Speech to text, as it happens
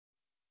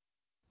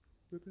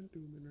Within 2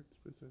 minutes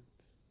presents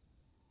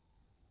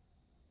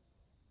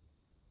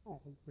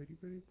all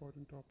very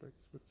important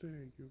topics with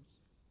scenarios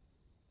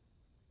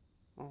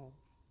of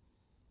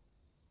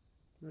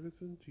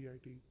medicine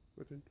GIT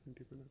within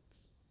 20 minutes.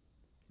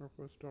 Our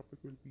first topic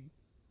will be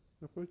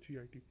upper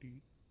GIT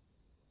bleed.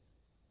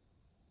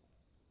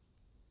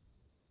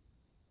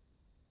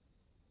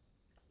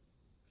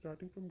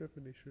 Starting from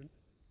definition,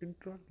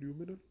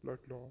 intraluminal blood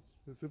loss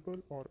visible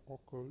or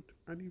occult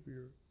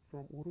anywhere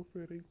from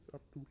oropharynx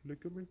up to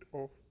ligament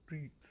of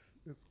Treats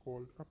is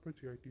called upper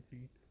GIT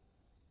bleed.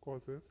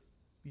 Causes: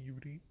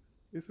 PUD,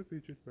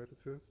 esophageal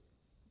varices,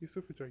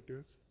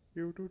 esophagitis,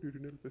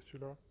 aortoduodenal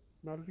fistula,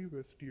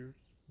 Mallory-West tears,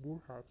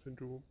 Bohr-Haave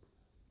syndrome,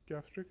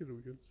 gastric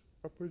erosions,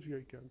 upper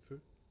GI cancer,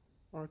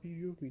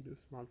 arteriovenous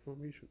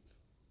malformations.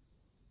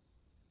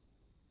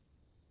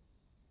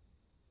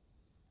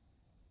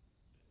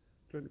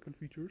 Clinical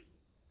features: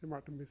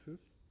 hematemesis,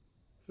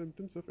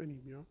 symptoms of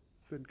anemia,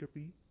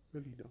 syncope,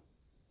 melena.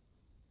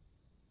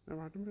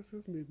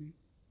 Hematemesis may be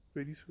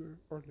very severe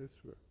or less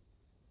severe.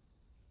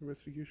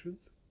 Investigations: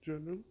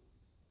 general,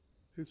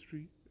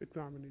 history,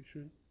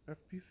 examination,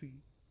 FPC,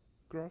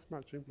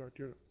 cross-matching blood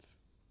units.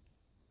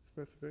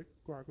 Specific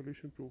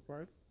coagulation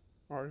profile: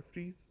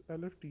 RFTs,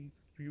 LFTs,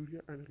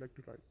 urea and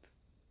electrolytes.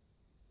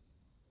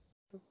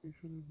 The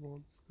patient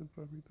involves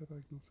confirming the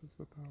diagnosis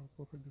with the help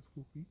of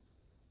endoscopy.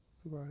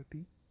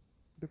 Severity: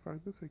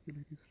 define the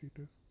circulatory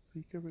status,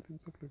 seek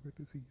evidence of liver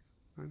disease,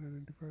 and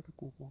identify the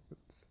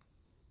comorbids.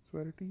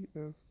 Severity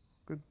is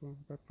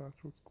confirmed by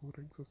Bradford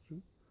scoring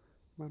system.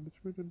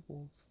 Management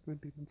involves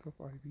maintenance of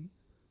IV,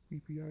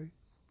 PPIs,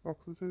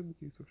 oxygen in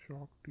case of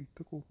shock, treat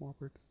the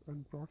comorbids,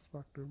 and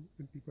broad-spectrum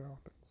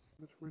antibiotics.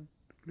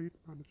 Late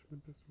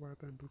management is via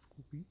the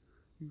endoscopy.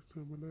 Use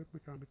thermal and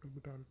mechanical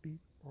modality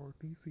or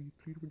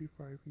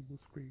TC-325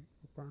 hemospray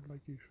for band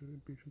ligation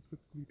in patients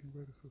with bleeding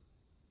varices.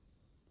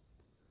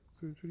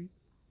 Surgery: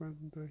 when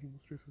the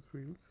hemostasis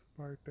fails,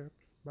 by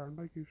TEPS, band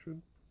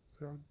ligation,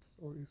 shunts,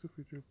 or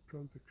esophageal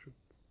transections.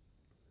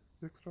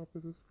 Next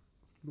topic is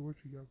lower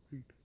GI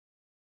bleed.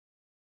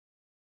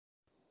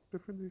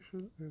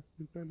 Definition is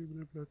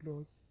intraluminal blood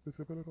loss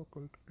visible or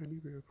occult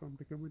anywhere from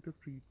ligament of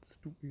Treats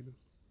to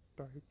anus.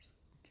 Types: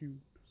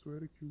 acute,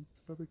 severe acute,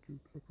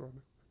 subacute, or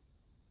chronic.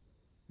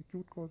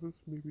 Acute causes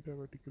may be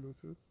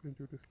diverticulosis,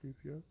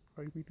 angiodysplasias,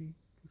 IBD,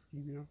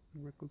 ischemia,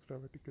 and Meckel's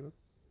diverticulum.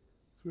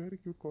 Severe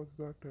acute causes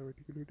are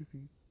diverticular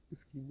disease,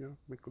 ischemia,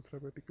 Meckel's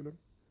diverticulum.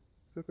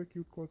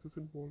 Subacute causes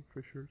involve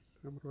fissures,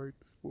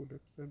 hemorrhoids,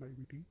 polyps, and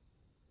IBD.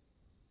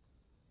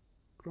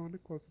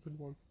 Chronic causes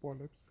involve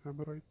polyps,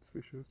 hemorrhoids,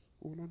 fissures,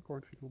 colon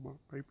carcinoma,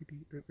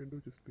 IBD, and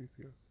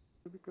endodysplasias.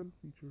 Clinical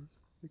features: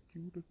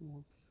 acute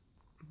involves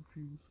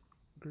profuse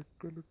red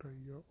color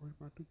diarrhea or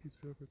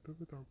hematochezia with or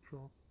without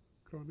shock.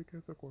 Chronic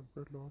has acquired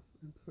blood loss,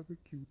 and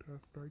subacute has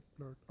bright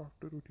blood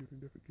after or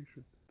during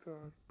defecation. These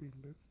are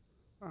painless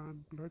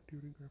and blood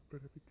during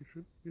after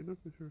defecation. Inner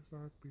fissures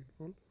are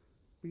painful.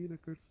 Pain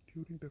occurs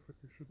during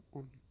defecation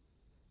only.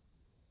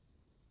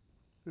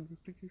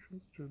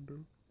 Investigations: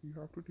 general. You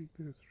have to take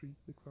the history,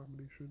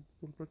 examination,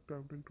 full blood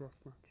count, and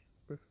cross-match.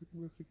 Specific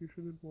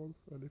investigation involves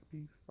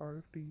LFTs,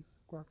 RFTs,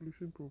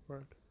 coagulation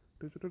profile,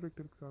 digital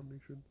rectal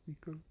examination,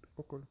 fecal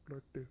occult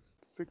blood test.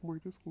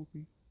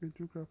 Sigmoidoscopy,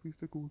 angiography is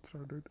the gold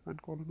standard, and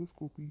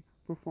colonoscopy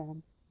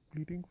perform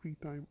bleeding-free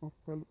time of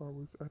 12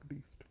 hours at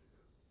least.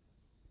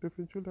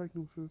 Differential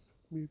diagnosis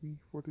may be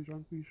for the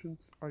young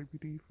patients,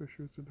 IBD,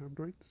 fissures, and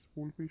hemorrhoids;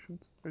 old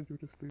patients,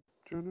 angiodysplasia.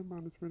 General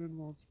management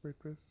involves bed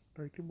rest,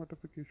 dietary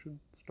modification,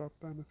 stop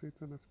the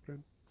NSAIDs and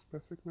aspirin.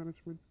 Specific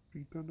management: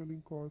 treat the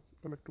underlying cause,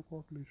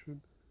 electrocoagulation,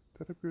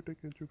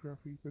 therapeutic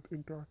angiography with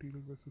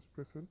intraarterial vessels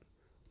present.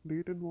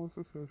 Late involves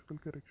a surgical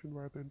correction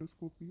via the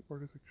endoscopy or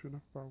resection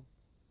of bowel.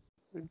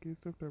 In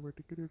case of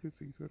diverticular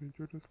disease or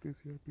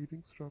angiodysplasia,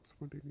 bleeding stops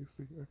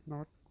spontaneously. If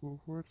not, go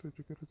for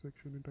surgical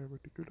resection in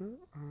diverticular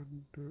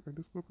and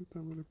endoscopic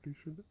thermal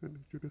ablation and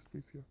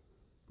angiodysplasia.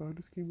 Bowel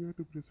ischemia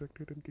to be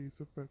resected in case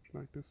of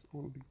peritonitis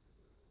only.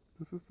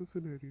 This is the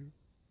scenario.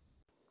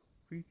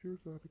 Features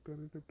are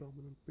recurrent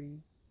abdominal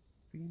pain,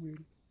 female,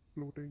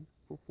 bloating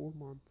for 4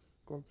 months,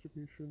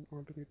 constipation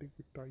alternating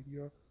with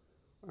diarrhea,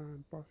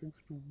 and passing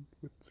stool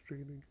with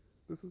straining.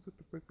 This is a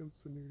typical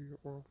scenario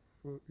of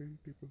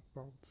irritable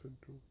bowel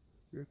syndrome.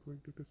 We are going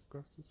to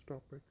discuss this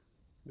topic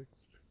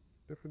next.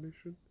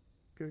 Definition: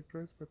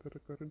 characterized by the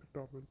recurrent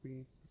abdominal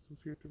pain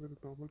associated with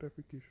abnormal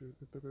defecation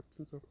in the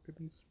absence of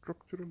any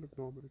structural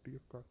abnormality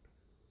of gut.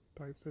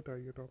 Types are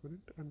diarrhea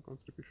dominant and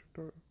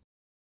constipation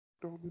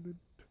dominant.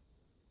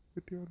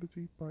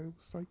 Etiology: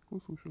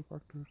 biopsychosocial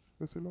factors,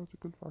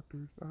 physiological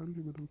factors, and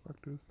liminal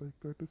factors like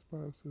gut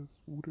dysbiosis,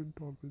 wound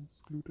intolerance,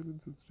 gluten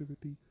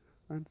insensitivity,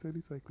 and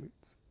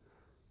salicylates.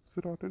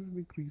 Serotonin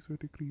increase or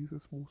decrease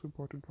is most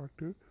important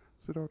factor.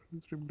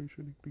 Serotonin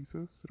stimulation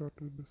increases.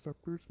 Serotonin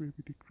receptors may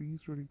be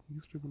decreased or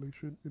increased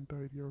stimulation in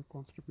diarrhea or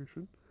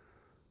constipation.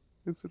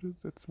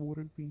 Incidence: it's more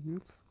in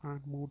females and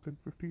more than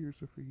 50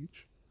 years of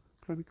age.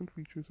 Clinical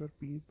features are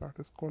pain that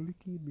is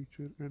colicky in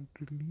nature and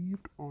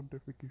relieved on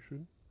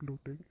defecation,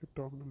 bloating,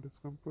 abdominal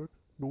discomfort,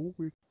 no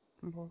weight.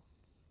 Loss,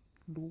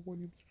 low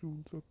volume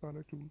stools or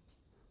palate.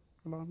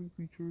 Alarming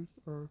features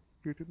are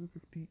greater than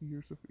 50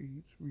 years of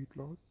age, weight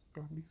loss,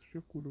 family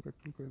history of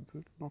colorectal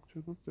cancer,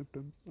 nocturnal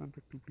symptoms, and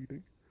rectal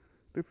bleeding.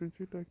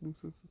 Differential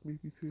diagnosis may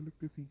be celiac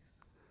disease,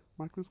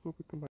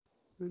 microscopic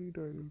colitis, any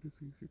diarrheal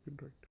disease you can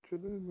write.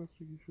 General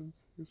investigations,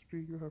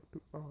 history you have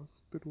to ask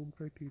the room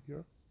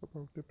criteria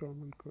about the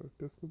abdominal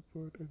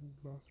discomfort in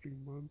last 3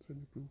 months and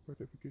improved by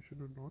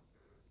defecation or not.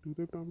 Do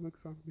the abdominal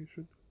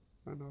examination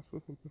and ask for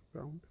Fulper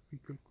count,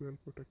 fecal quail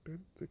protectant,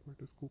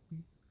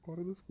 sigmoidoscopy,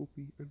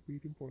 colonoscopy, and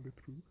perium follow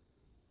through.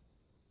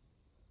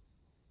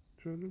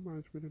 General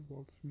management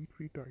involves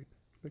weed-free diet,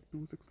 like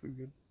dose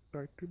exclusion,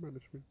 dietary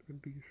management, and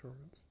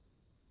reassurance.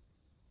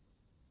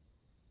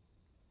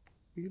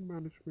 Pain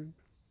management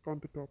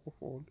on the top of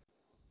all,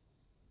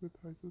 with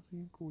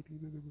isosine, codeine,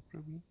 and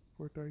imipramine.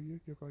 For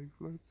diarrhea, give IV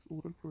fluids,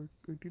 oral fluids,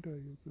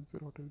 antidiarrheals, and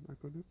serotonin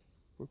agonists.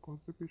 For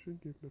constipation,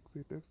 give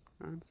laxatives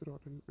and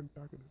serotonin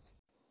antagonists.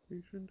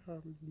 Patient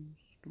having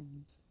loose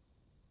stools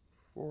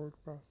for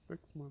past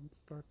 6 months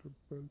that are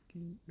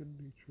bulky in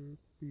nature,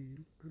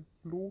 pale, and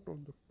float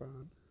on the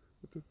pan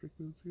with a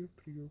frequency of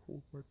 3 or 4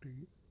 per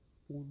day,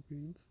 bone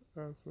pains,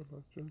 as well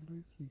as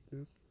generalized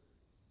weakness.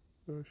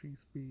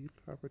 She's pale,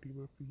 have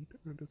edema feet,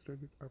 and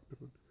distended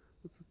abdomen.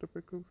 It's a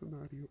typical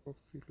scenario of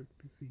celiac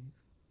disease.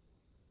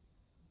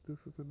 This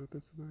is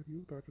another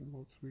scenario that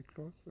involves weight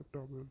loss,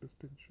 abdominal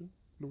distension,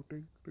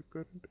 bloating,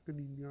 recurrent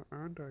anemia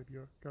and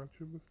diarrhea,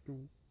 calcium is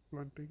low,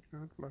 blunting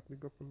and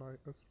flattening of villi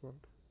as well.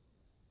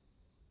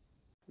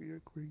 We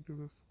are going to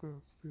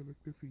discuss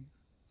celiac disease,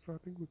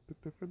 starting with the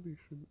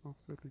definition of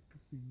celiac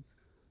disease.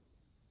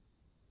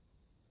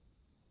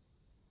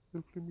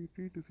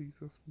 Inflammatory disease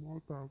of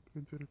small bowel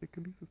and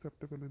genetically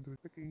susceptible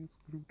individuals against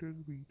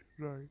gluten, wheat,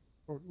 rye,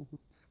 or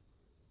oats.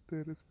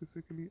 There is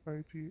basically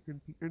IgA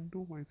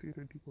endomycete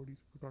antibodies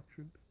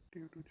production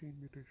due to gene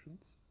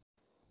mutations.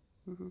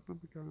 This is the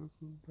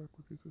mechanism that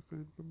produces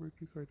the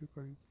inflammatory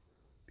cytokines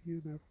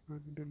TNF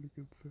and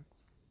interleukin-6.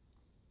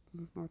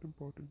 This is not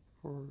important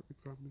for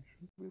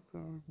examination. Males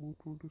are more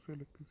prone to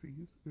celiac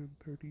disease in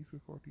 30s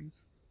or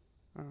 40s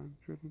and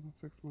children of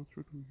 6 months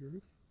to 2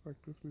 years.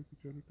 Factors may be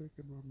genetic,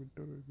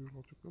 environmental, or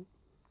biological.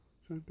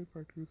 Genetic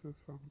factors as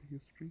family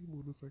history,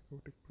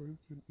 monozygotic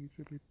twins, and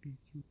age-related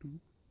DQ2,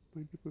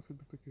 90%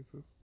 of the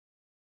cases.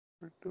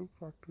 Mental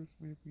factors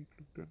may be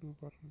gluten or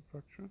viral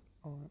infection,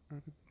 or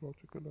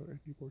immunological or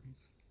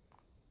antibodies.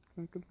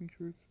 Clinical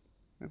features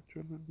in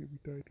children may be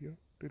diarrhea,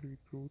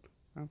 delayed growth,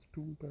 and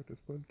stool that is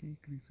bulky,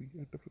 greasy,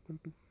 and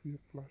difficult to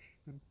flush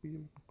and pale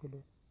in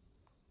color.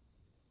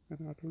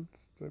 In adults,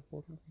 the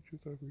important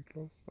features are weight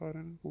loss, iron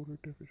and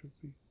folate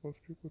deficiency,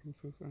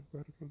 osteoporosis, and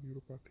peripheral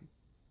neuropathy.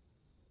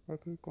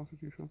 Other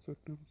constitutional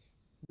symptoms.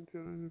 In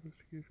general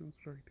investigations,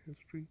 write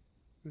history,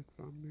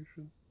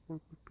 examination,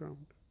 Fulper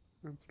count,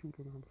 and stool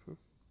analysis.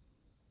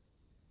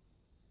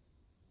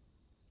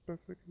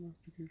 Specific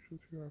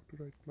investigations, you have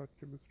to write blood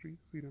chemistry,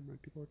 serum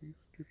antibodies,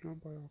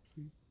 jejunal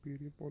biopsy,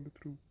 barium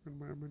follow-through, and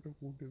measurement of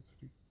bone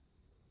density.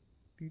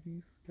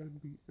 Disease can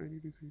be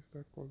any disease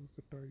that causes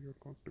a diarrhea or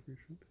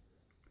constipation,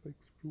 like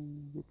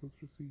sprue, Whipple's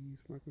disease,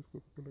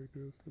 microscopic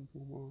colitis,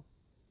 lymphoma.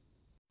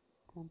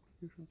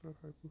 Complications are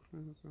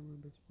hyposplenism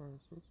and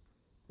dysbiosis,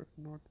 but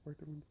not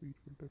vitamin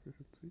B12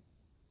 deficiency.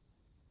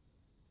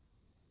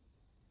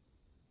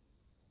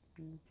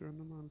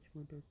 General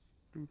management is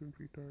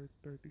gluten-free diet,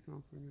 dietary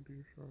counseling, and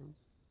reassurance.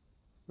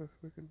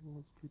 Specific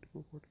involves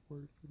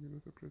glucocorticoids,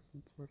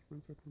 immunosuppressants,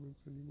 vitamin supplements,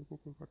 and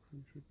pneumococcal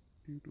vaccination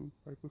due to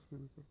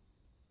hyposplenism.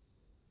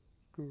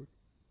 Good.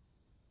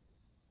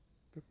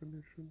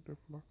 Definition: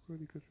 reflux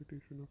or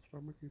regurgitation of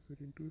stomach acid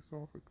into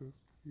esophagus,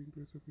 leading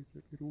to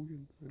esophageal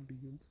erosions and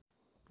lesions.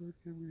 GERD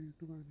can be due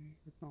to any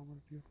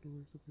abnormality of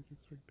lower esophageal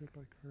sphincter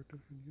like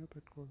hypertonia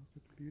that causes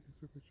a delayed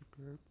esophageal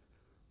clearance,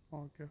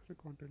 or gastric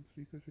contents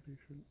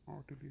regurgitation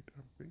or delayed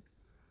amping.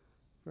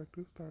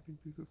 Factors that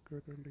increases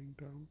GERD are laying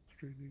down,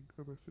 straining,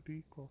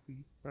 obesity,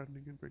 coffee,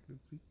 fattening, and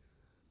pregnancy.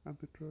 And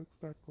the drugs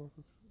that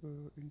causes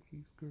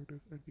increased GERD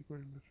is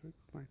anticholinergics,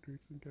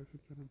 nitrates, and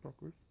calcium channel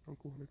blockers,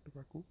 alcoholic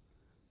tobacco.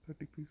 That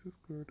decreases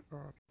GERD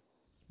are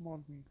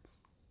small meals.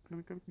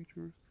 Clinical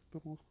features: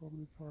 the most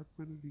common is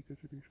heartburn and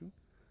regurgitation,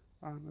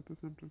 and other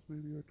symptoms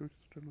may be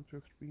external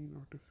chest pain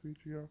or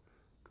dysphagia,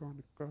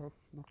 chronic cough,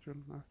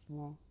 nocturnal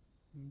asthma,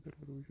 nasal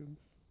erosions,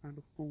 and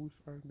of course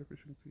iron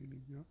deficiency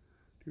anemia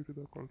due to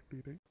the occult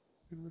bleeding.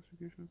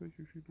 Investigations are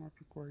usually not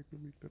required to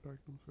make the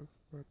diagnosis,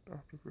 but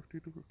after 50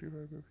 to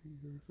 55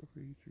 years of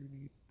age, you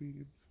need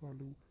barium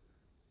swallow,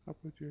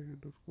 upper GI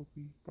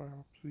endoscopy,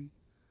 biopsy,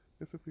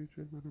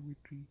 esophageal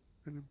manometry,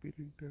 and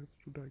impeding tests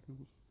to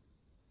diagnose.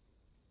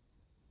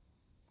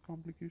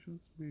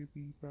 Complications may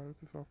be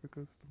Barrett's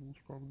esophagus, the most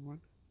common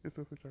one,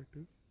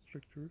 esophagitis,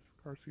 strictures,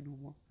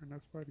 carcinoma, and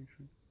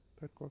aspiration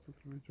that causes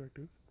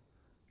laryngitis,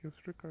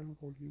 gastric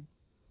volume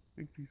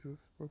increases,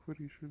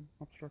 perforation,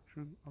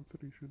 obstruction,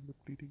 ulceration with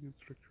bleeding and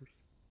strictures.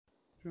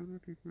 General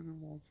treatment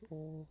involves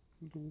all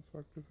those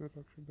factors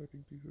reduction that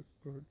increases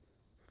GERD,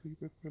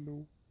 sleep with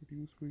pillow,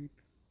 reduce weight,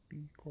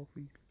 tea,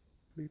 coffee,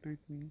 late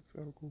night meals,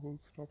 alcohol,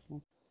 stop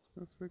smoking.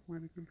 Specific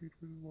medical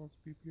treatment involves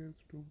PPIs,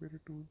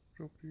 domperidone,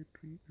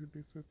 proprietary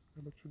antacids,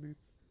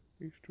 allogeneids,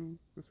 H2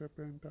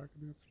 receptor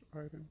antagonists,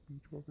 iron,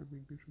 B12 and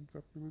magnesium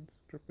supplements,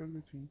 triple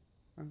regime,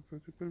 and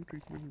surgical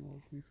treatment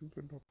involves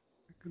mesothelioma.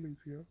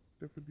 Achalasia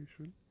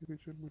definition: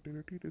 individual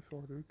motility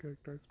disorder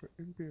characterized by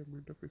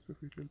impairment of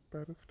esophageal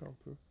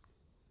peristalsis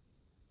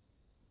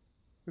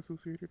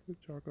associated with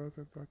Chagas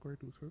and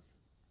sarcoidosis,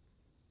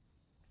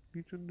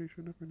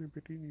 degeneration of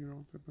inhibitory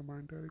neurons in the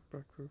meningeal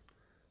plexus.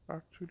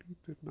 Actually,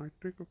 the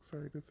nitric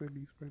oxide is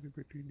released by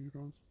inhibitory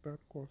neurons that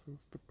causes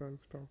the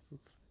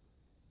peristalsis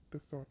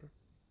disorder.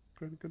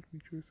 Clinical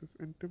features is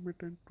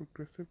intermittent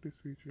progressive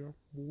dysphagia,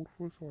 more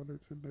for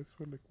solids and less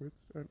for liquids,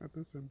 and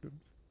other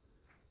symptoms.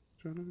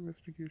 General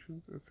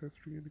investigations is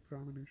history and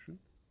examination.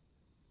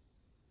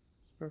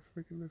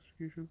 Specific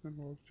investigations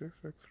involve chest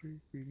X-ray,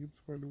 barium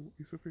swallow,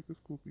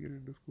 esophagoscopy and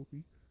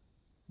endoscopy,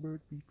 bird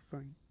beak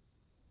sign.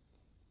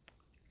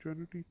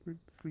 General treatment: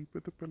 sleep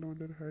with a pillow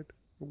under head,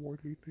 avoid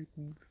late night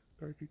meals,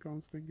 dietary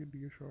counseling and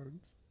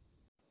reassurance.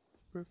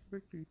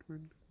 Specific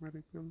treatment: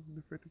 medical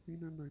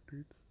nifedipine and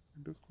nitrates,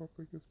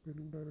 endoscopic is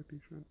balloon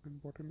dilatation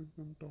and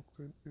botulinum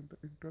toxin in the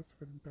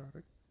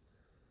intrasphincteric.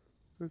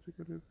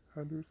 Surgical is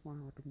Haller's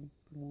myotomy,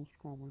 the most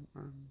common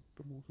and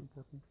the most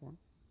important one.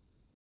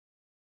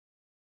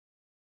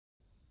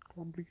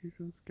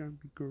 Complications can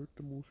be GERD,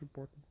 the most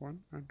important one,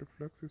 and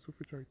reflux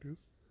esophagitis,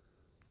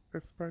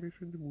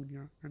 aspiration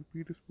pneumonia, and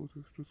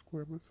predisposes to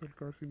squamous cell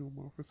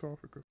carcinoma of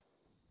esophagus.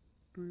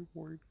 To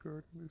avoid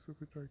GERD and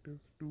esophagitis,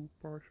 do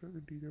partial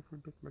anterior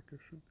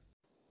fundoplication.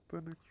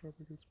 The next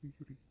topic is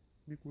PUD,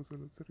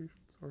 mucosal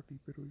ulcerations or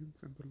deep erosions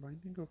in the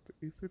lining of the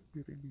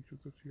acid-bearing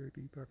regions of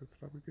GIT, that is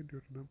stomach and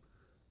duodenum.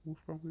 Most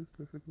common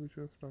is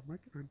Celiac stomach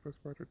and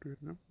first-parted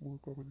duodenum, more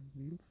common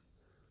in males.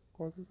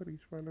 Causes are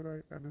H.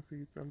 pylori,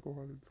 NSAIDs,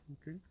 alcohol, and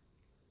smoking.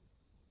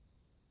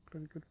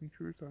 Clinical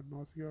features are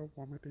nausea,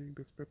 vomiting,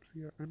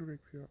 dyspepsia,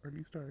 anorexia,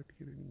 early satiety,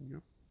 and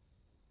anemia.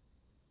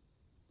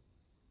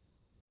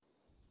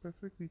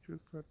 Specific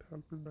features that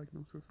help in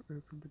diagnosis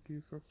is in the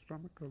case of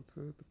stomach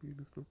ulcer, the pain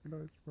is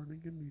localized,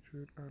 burning in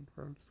nature, and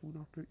felt soon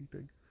after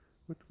eating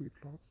with weight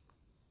loss.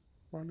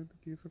 While in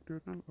the case of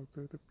duodenal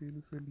ulcer, the pain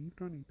is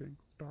relieved on eating,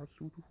 starts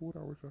 2 to 4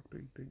 hours after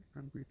eating,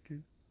 and weight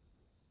gain.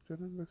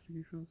 General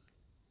investigations,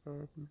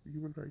 you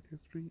will write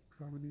history,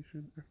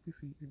 examination,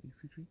 FPC, and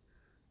ECG.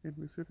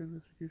 Invasive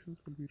investigations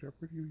will be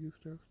rapid urease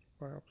test,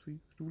 biopsy,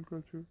 stool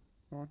culture.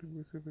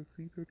 Non-invasive is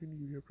C13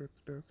 urea breath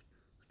test,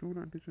 stool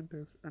antigen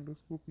test,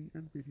 endoscopy,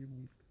 and barium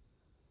meal.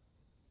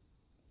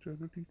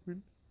 General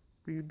treatment: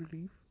 pain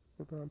relief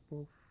with the help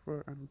of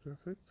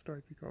analgesics,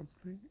 dietary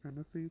counseling,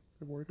 NSAIDs,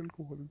 avoid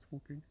alcohol and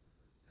smoking.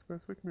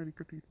 Specific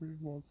medical treatment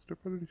involves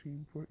triple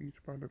regime for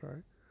H.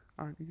 pylori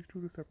and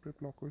H2 receptor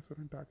blockers or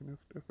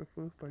antagonists as the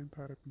first-line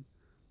therapy,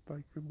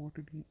 like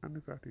famotidine and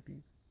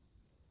nizatidine.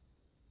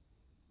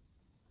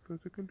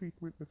 Surgical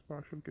treatment is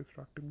partial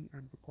gastrectomy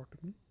and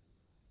vacotomy.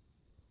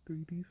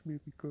 TDs may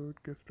be GERD,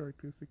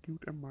 gastritis,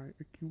 acute MI,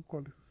 acute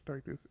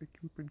cholecystitis,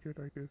 acute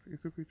pancreatitis,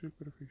 esophageal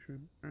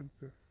perforation, and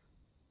cysts.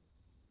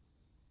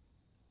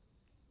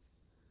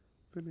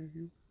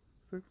 Scenario: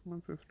 6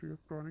 months history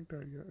of chronic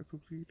diarrhea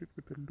associated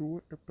with the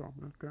lower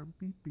abdominal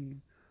crampy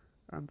pain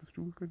and the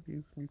stool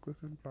contains mucus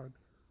and blood.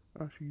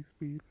 She is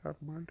pale,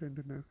 have mild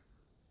tenderness.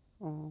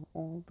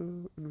 All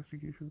the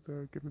investigations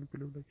are given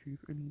below, like she is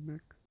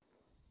anemic.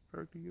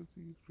 Her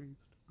TLC is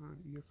raised and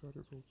ESR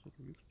is also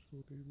raised,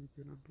 so there may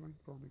be an underlying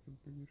chronic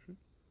inflammation.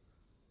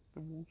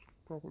 The most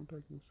probable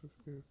diagnosis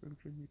is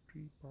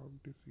inflammatory bowel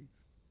disease,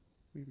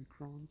 maybe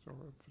Crohn's or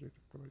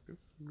ulcerative colitis.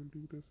 We will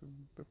do this in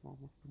the form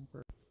of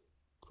comparison.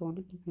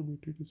 Chronic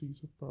inflammatory disease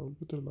of bowel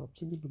with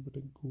relapsing and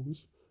remitting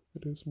course.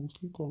 It is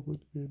mostly common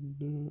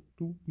in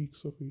 2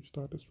 weeks of age,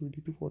 that is 20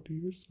 to 40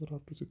 years, or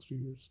after 60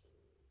 years.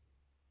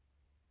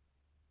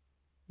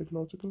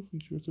 Ecological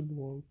features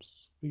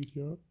involves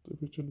area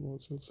which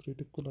involves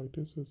ulcerative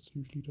colitis, is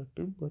usually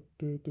rectum, but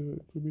the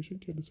inflammation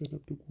can ascend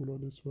up to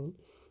colon as well.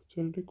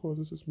 Genetic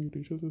causes is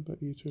mutations in the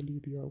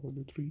HLA-DR 1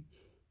 and 3,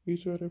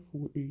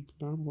 HRF4A,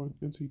 LAM1,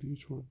 and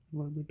CDH1.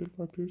 Environmental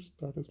factors,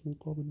 that is more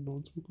common in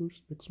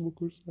non-smokers,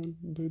 ex-smokers, and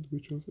the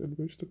individuals in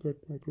which the gut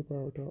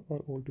microbiota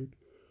are altered.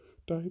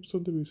 Types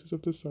on the basis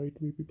of the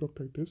site may be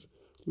proctitis,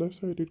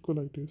 left-sided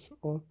colitis,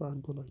 or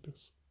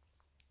pancolitis.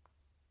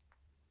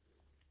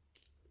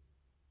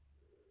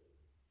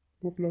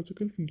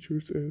 Morphological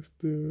features is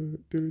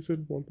there is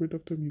involvement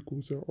of the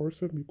mucosa or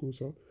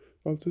submucosa.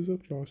 Ulcers are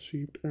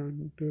flask-shaped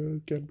and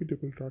can be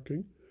double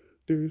tracking.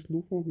 There is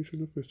no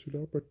formation of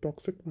fistula, but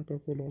toxic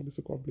megacolon is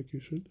a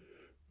complication.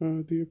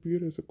 They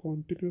appear as a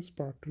continuous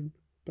pattern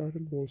that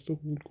involves the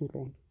whole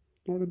colon,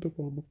 not in the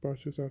form of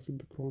patches as in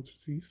the Crohn's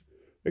disease.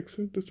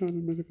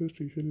 Extraintestinal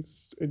manifestation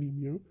is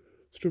anemia,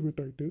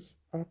 stomatitis,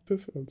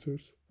 aphthous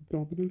ulcers,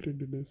 abdominal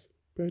tenderness,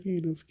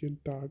 perianal skin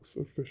tags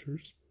or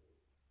fissures.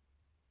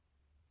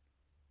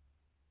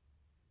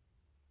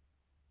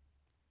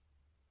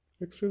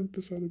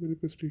 Extraintestinal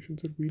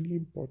manifestations are really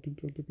important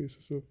on the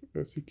basis of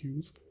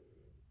SEQs.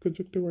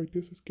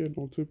 Conjunctivitis can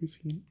also be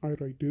seen,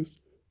 iritis,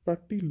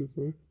 fatty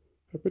liver,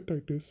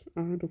 hepatitis,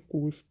 and of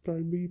course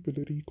primary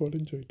biliary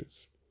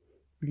cholangitis,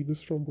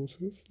 venous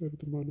thrombosis,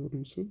 erythema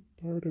nodosum,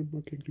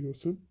 pyoderma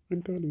gangrenosum,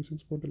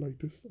 ankylosing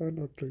spondylitis, and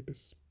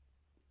arthritis.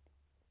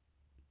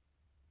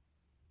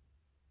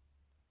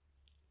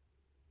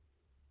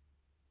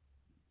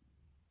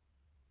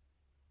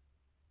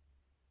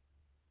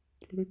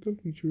 Clinical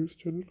features,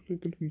 general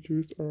clinical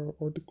features are,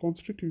 or the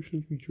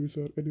constitutional features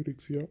are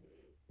anorexia,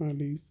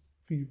 malaise,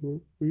 fever,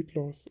 weight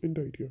loss, and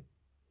diarrhea.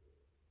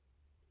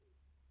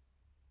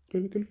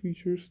 Clinical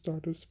features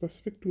that are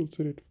specific to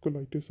ulcerative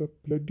colitis are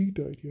bloody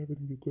diarrhea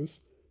with mucus,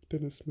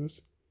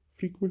 tenesmus,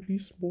 frequently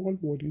small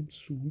volume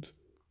stools,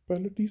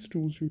 pellety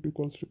stools due to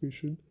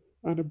constipation,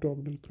 and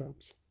abdominal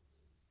cramps.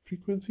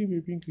 Frequency may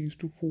be increased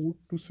to 4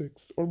 to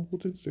 6 or more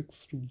than 6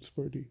 stools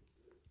per day.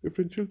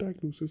 Differential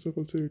diagnosis of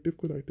ulcerative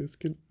colitis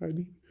can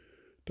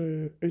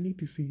any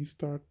disease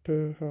that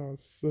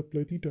has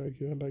bloody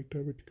diarrhea like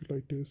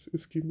diverticulitis,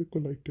 ischemic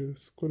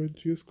colitis,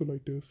 cholangiosus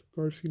colitis,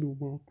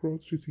 carcinoma,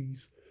 Crohn's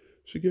disease,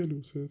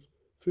 shigellosis,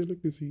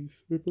 celiac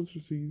disease, Whipple's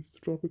disease,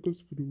 tropical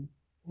flu,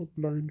 or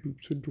blind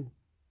loop syndrome.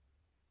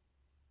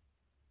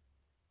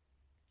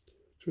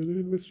 General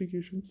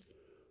investigations,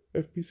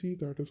 FBC,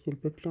 that is full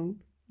blood count,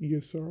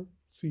 ESR,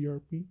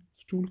 CRP,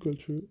 stool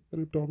culture,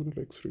 and abdominal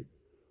X-ray.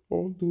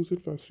 All those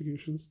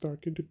investigations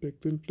that can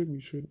detect the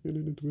inflammation in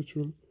an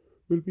individual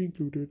will be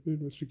included in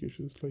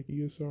investigations like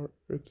ESR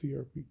and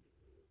CRP.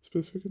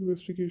 Specific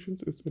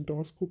investigations is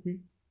endoscopy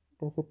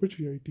of upper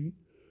GIT.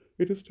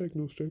 It is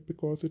diagnostic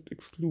because it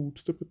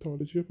excludes the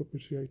pathology of upper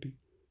GIT.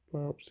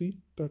 Biopsy,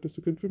 that is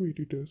the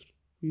confirmatory test,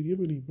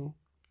 barium enema,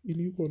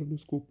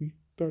 ileocolonoscopy,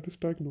 that is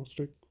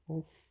diagnostic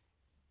of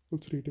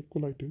ulcerative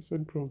colitis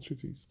and Crohn's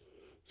disease,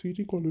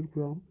 CT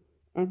colonogram,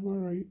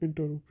 MRI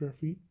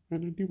enterography,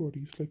 and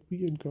antibodies like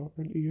PNCA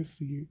and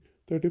ASCA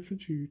that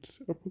differentiates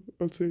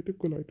ulcerative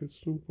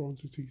colitis from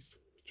Crohn's disease.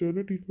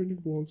 General treatment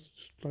involves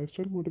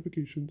lifestyle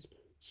modifications,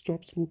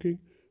 stop smoking,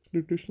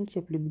 nutritional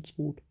supplement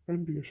support,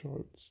 and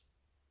reassurance.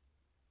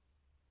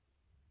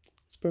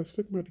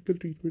 Specific medical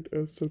treatment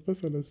as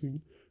sulfasalazine.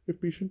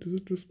 If patient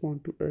doesn't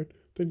respond to it,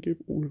 then give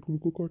oral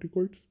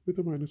glucocorticoids with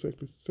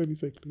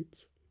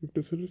aminosalicylate. If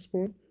doesn't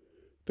respond,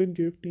 then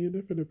give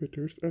TNF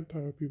inhibitors and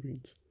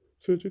thiopurines.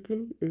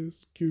 Surgical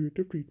is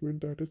curative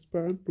treatment, that is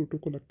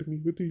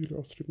pan-protocolectomy with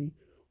ureostomy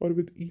or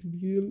with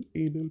ileal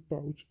anal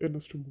pouch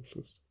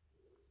anastomosis.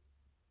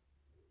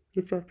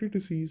 Refractory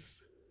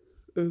disease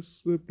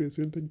is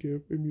present and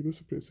give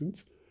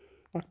immunosuppressants.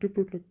 Active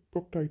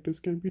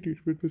proctitis can be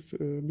treated with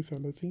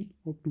mesalazine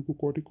or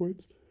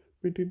glucocorticoids.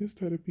 Maintenance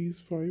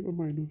therapies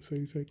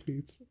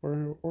 5-aminosalicylate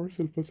or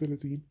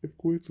sulfasalazine if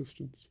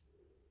coexistence.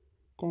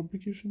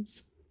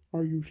 Complications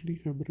are usually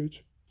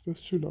hemorrhage,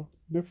 fistula,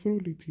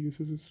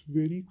 nephrolithiasis is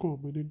very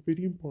common and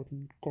very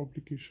important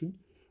complication,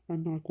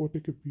 and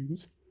narcotic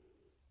abuse.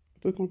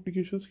 Other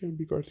complications can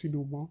be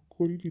carcinoma,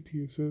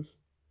 cholelithiasis,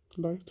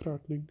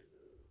 life-threatening,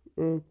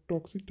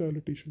 toxic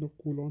dilatation of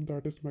colon,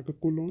 that is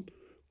megacolon,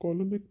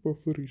 colonic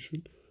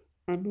perforation,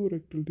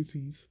 anorectal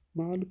disease,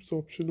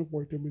 malabsorption of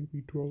vitamin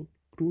B12,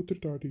 growth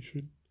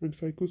retardation, and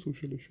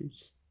psychosocial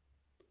issues.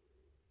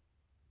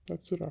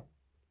 That's a wrap.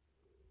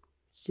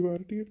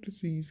 Severity of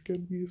disease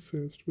can be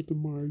assessed with a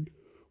mild,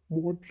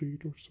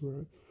 moderate, or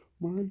severe.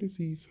 Mild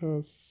disease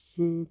has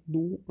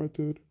no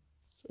other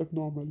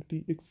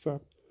abnormality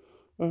except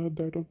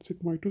that on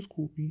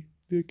sigmoidoscopy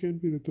there can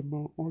be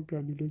erythema or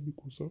granular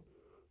mucosa.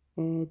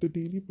 The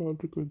daily bowel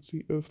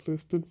frequency is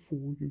less than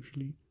 4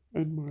 usually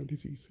in mild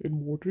disease.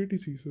 In moderate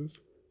diseases,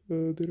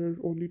 there are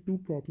only two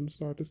problems,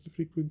 that is the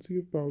frequency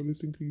of bowel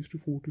is increased to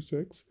 4 to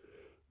 6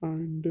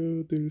 and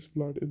there is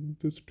blood in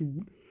the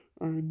stool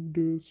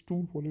and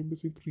stool volume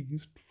is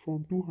increased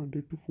from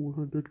 200 to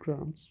 400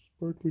 grams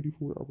per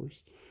 24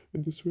 hours.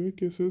 In the severe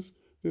cases,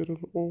 there are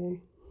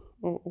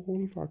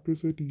all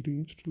factors are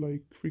deranged,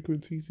 like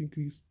frequencies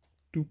increased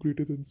to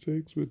greater than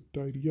 6 with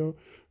diarrhea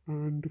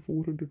and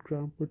 400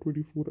 gram per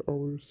 24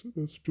 hours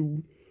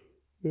stool.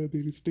 There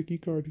is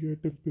tachycardia,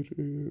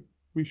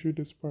 patient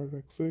is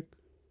pyrexic,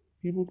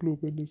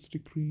 hemoglobin is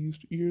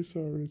decreased,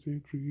 ESR is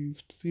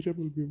increased,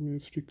 serum albumin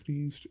is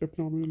decreased,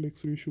 abdominal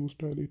X-ray shows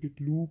dilated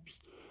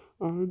loops,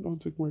 and on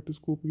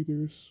sigmoidoscopy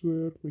there is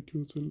severe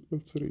mucosal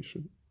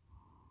ulceration.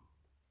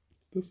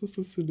 This is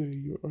the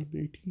scenario: an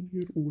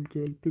 18-year-old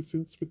girl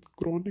presents with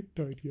chronic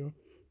diarrhea,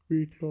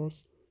 weight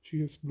loss,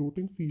 she has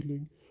bloating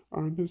feeling,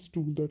 and a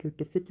stool that are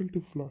difficult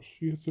to flush.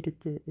 She has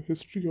a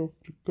history of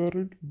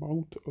recurrent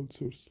mouth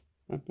ulcers.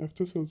 And if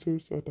these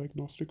ulcers are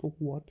diagnostic of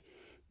what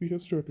we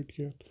have studied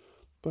yet,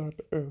 that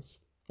is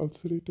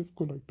ulcerative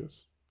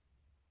colitis.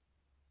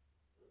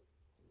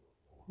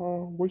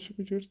 Which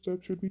immediate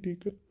steps should be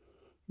taken?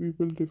 We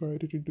will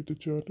divide it into the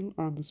journal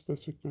and the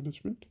specific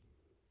management.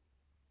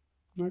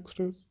 Next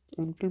is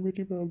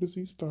inflammatory bowel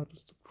disease, that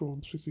is the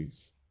Crohn's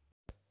disease.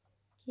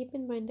 Keep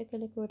in mind the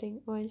color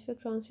coding: orange for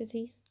Crohn's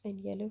disease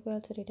and yellow for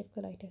ulcerative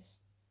colitis.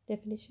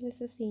 Definition is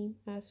the same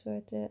as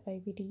for the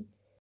IBD.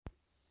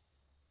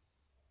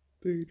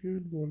 The area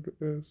involved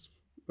is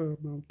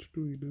mouth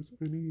to anus.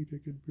 Any area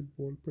can be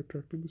involved, but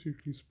rectum is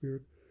usually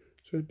spared.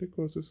 Genetic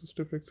causes is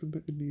defects in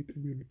the innate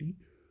immunity,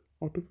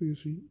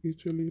 autophagy,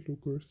 HLA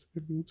lowers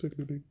immune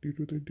signaling due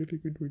to the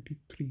interleukin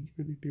 23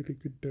 and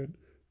interleukin 10.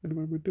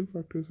 Environmental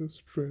factors are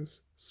stress,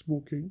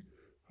 smoking,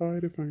 high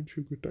refined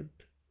sugar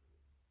type.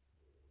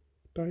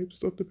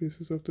 Types on the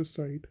basis of the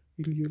site: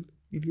 ileal,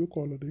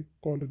 ileocolonic,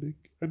 colonic,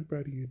 and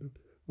perianal.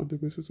 On the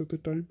basis of the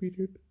time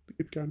period,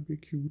 it can be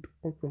acute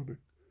or chronic.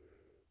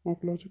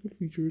 Morphological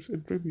features: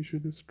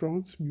 inflammation is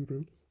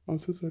transmural,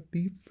 ulcers are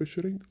deep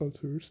fissuring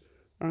ulcers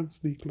and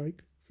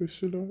snake-like,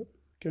 fistula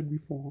can be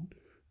formed,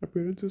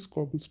 appearance is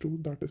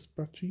cobblestone that is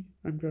patchy,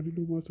 and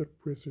granulomas are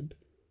present.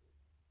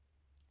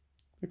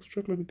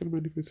 Extraclinical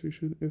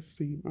manifestation is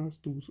same as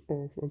those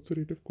of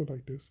ulcerative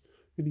colitis,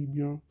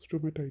 anemia,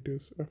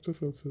 stomatitis,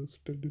 abscess ulcers,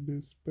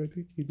 tenderness,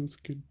 perianal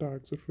skin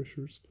tags or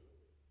fissures,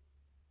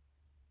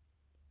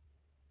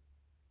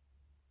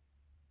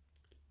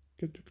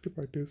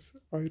 conjunctivitis,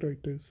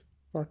 iritis,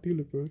 fatty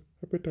liver,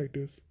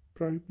 hepatitis,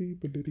 primary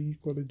biliary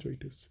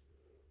cholangitis.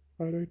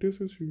 Iritis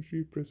is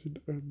usually present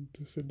in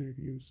the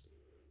scenarios: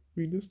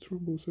 venous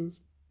thrombosis,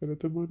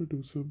 erythema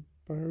nodosum,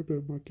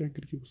 pyoderma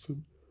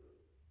gangrenosum,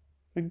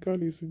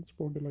 ankylosing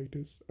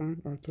spondylitis,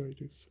 and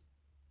arthritis.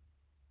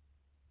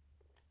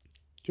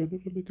 General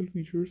clinical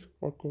features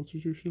or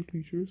constitutional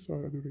features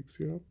are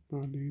anorexia,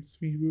 malaise,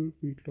 fever,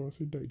 weight loss,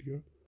 and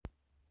diarrhea.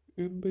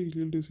 In the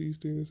ileal disease,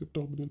 there is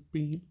abdominal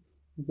pain,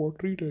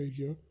 watery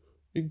diarrhea,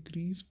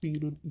 increased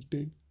pain on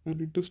eating,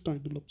 and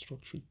intestinal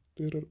obstruction.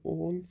 There are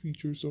all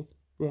features of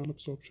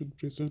malabsorption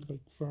present, like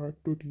fat,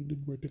 protein,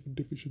 and vitamin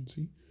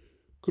deficiency.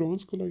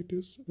 Crohn's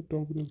colitis,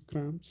 abdominal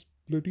cramps,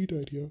 bloody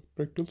diarrhea,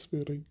 rectal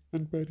swelling,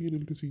 and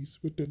perianal disease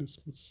with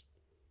tenesmus.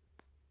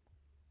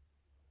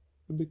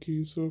 In the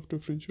case of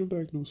differential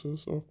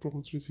diagnosis of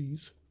Crohn's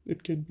disease,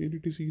 it can be any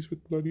disease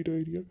with bloody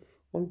diarrhea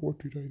or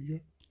watery diarrhea,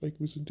 like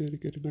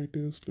mesenteric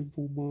retinitis,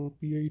 lymphoma,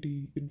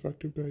 PID,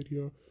 infective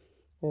diarrhea,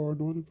 or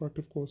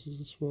non-infective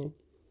causes as well.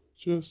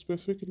 Just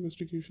specific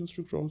investigations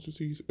to Crohn's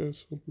disease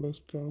is full blood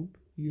count,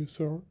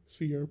 ESR,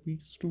 CRP,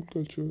 stool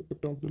culture,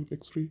 abdominal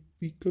X-ray,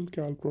 fecal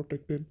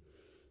calprotectin,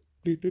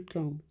 platelet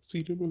count,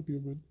 serum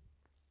albumin,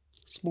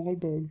 small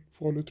bowel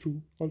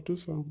follow-through,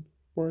 ultrasound,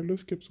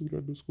 wireless capsule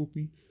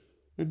endoscopy.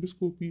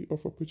 Endoscopy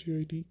of upper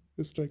GIT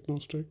is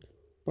diagnostic,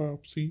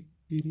 biopsy,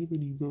 barium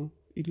enema,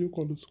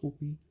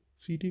 ileocoloscopy,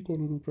 CT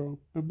colonogram,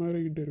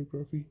 MRI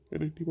enterography,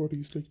 and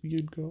antibodies like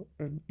VNCA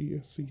and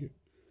ASCA.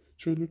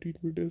 General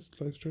treatment is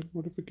lifestyle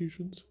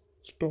modifications,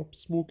 stop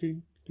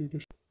smoking,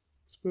 nutrition.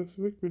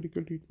 Specific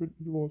medical treatment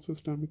involves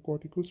systemic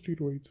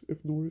corticosteroids. If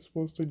no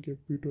response, then give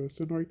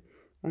butyrosinoid,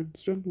 and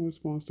still no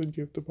response, then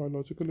give the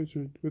biological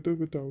agent with or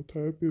without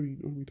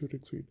thiopurine or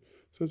methotrexate.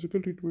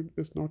 Surgical treatment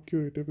is not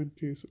curative in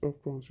case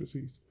of Crohn's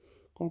disease.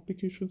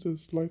 Complications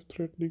is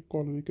life-threatening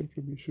colonic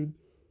inflammation,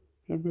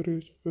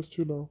 hemorrhage,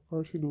 fistula,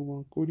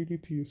 carcinoma,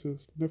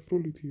 cholelithiasis,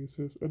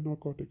 nephrolithiasis, and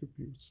narcotic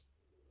abuse.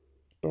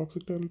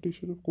 Toxic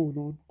dilatation of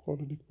colon,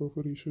 colonic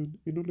perforation,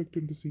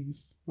 inolectal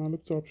disease,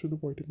 malabsorption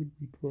of vitamin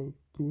B12,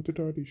 growth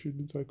retardation,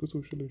 and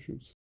psychosocial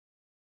issues.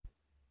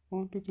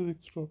 On to the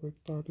next topic,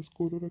 that is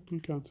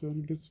colorectal cancer,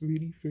 and it is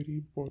very, very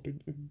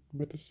important in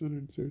medicine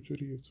and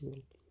surgery as well.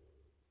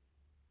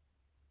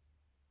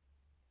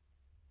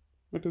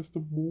 It is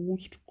the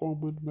most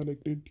common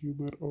malignant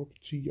tumor of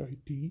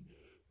GIT.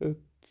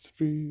 It's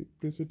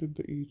present in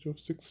the age of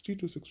 60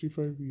 to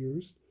 65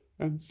 years,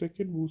 and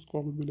second most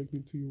common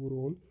malignancy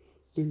overall.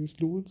 There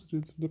is low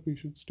incidence in the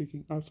patients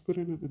taking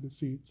aspirin and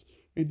NSAIDs.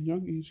 In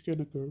young age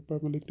can occur by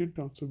malignant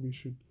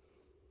transformation.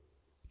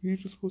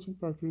 Predisposing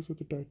factors are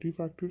the dietary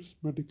factors,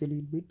 medical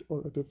ailment,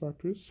 or other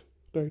factors.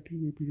 Dietary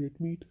may be red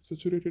meat,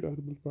 saturated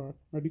animal fat.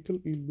 Medical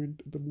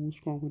ailment, the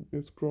most common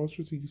is Crohn's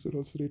disease or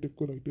ulcerative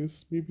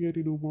colitis, maybe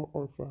adenoma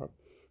or FAB.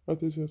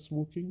 Others are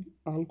smoking,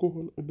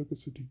 alcohol, and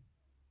obesity.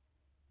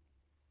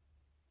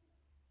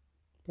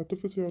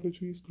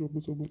 Pathophysiology is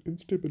chromosomal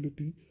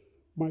instability,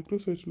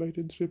 microsatellite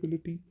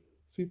instability,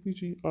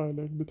 CpG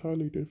island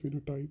methylated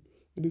phenotype,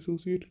 and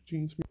associated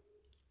genes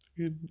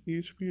in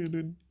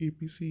HPNN,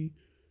 APC,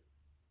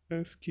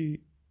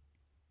 SK,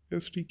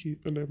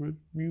 STK11,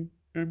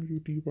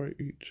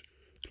 MUTYH.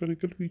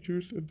 Clinical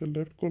features in the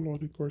left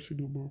colonic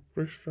carcinoma: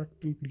 fresh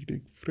rectal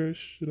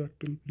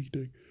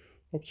bleeding,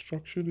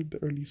 obstruction in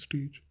the early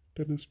stage,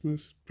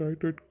 tenesmus,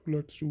 bright red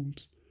blood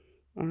stools,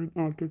 and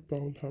altered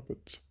bowel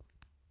habits.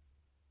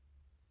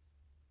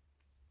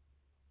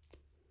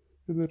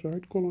 In the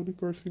right colonic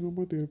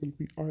carcinoma, there will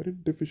be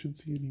iron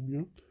deficiency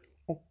anemia,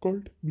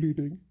 occult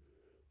bleeding,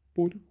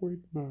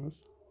 polypoid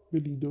mass,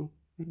 melena,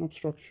 and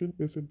obstruction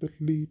is in the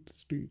late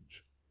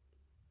stage.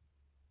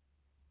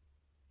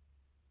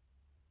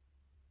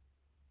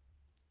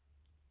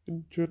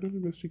 In general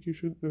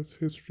investigation is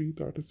history,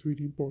 that is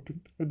very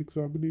important. An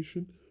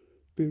examination,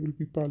 there will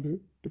be pallor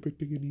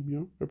depicting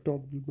anemia,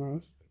 abdominal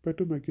mass,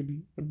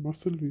 hepatomegaly, and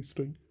muscle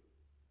wasting.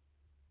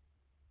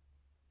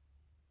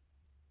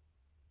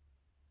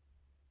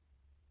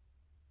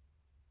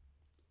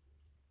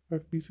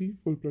 FBC,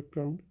 full blood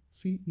count,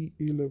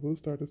 CEA levels,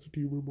 that is a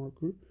tumor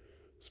marker.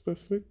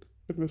 Specific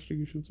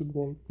investigations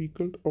involve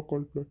fecal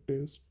occult blood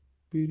test,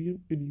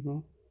 barium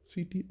enema,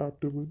 CT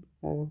abdomen,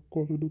 or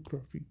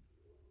colonography.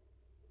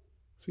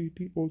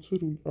 CT also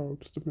ruled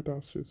out the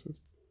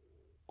metastasis.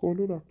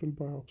 Colorectal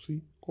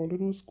biopsy.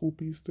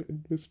 Colonoscopy is the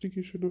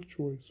investigation of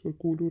choice for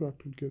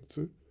colorectal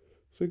cancer.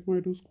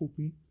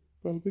 Sigmoidoscopy,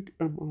 pelvic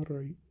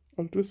MRI,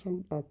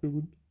 ultrasound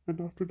abdomen, and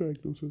after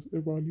diagnosis,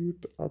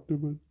 evaluate the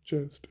abdomen,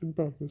 chest, and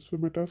pelvis for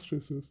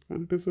metastasis,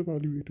 and it is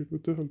evaluated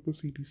with the help of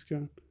CT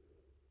scan,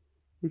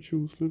 which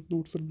shows lymph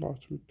nodes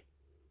enlargement.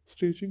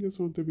 Staging is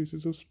on the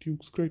basis of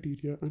Stokes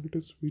criteria, and it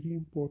is very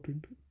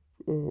important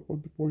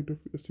on the point of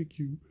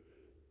SAQ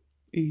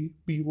A,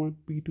 B1,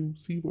 B2,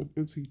 C1,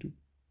 and C2.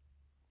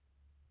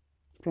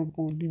 From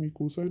only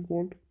mucosa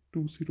involved to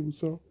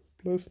serosa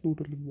plus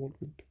nodal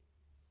involvement.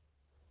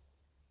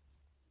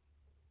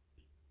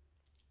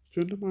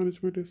 General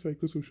management is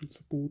psychosocial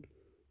support,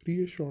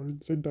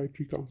 reassurance, and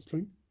dietary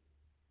counseling.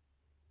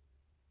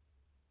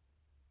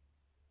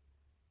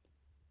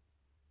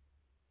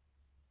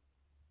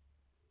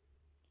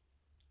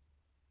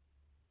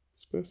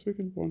 Specific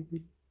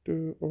involvement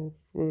of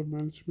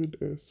management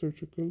is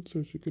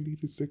surgically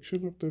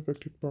resection of the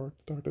affected part,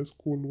 that is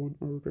colon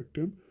or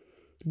rectum,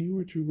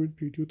 neoadjuvant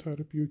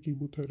radiotherapy or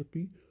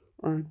chemotherapy,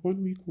 and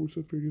 1 week course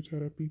of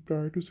radiotherapy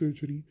prior to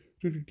surgery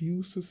to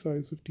reduce the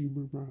size of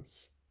tumor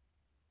mass.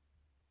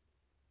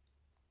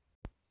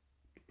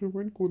 To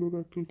prevent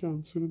colorectal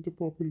cancer in the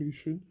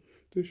population,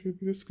 there should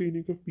be the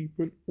screening of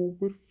people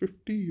over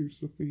 50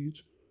 years of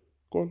age,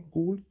 called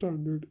gold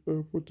standard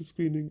for the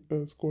screening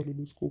as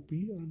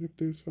colonoscopy, and if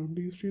there is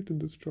family history, then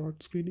they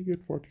start screening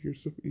at 40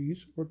 years of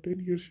age or 10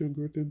 years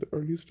younger than the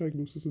earliest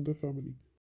diagnosis in the family.